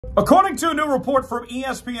According to a new report from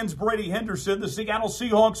ESPN's Brady Henderson, the Seattle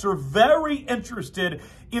Seahawks are very interested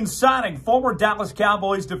in signing former Dallas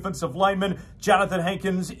Cowboys defensive lineman Johnathan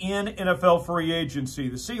Hankins in NFL free agency.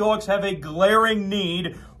 The Seahawks have a glaring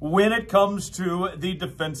need when it comes to the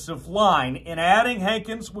defensive line, and adding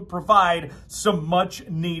Hankins would provide some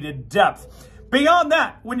much-needed depth. Beyond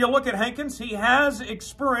that, when you look at Hankins, he has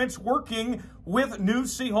experience working with new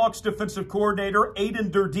Seahawks defensive coordinator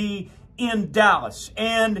Aiden Durdee in Dallas.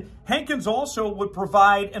 And Hankins also would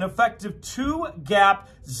provide an effective two-gap,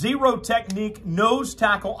 zero-technique nose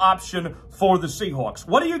tackle option for the Seahawks.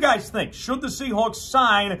 What do you guys think? Should the Seahawks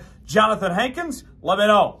sign Johnathan Hankins? Let me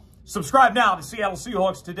know. Subscribe now to Seattle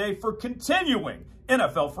Seahawks Today for continuing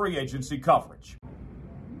NFL free agency coverage.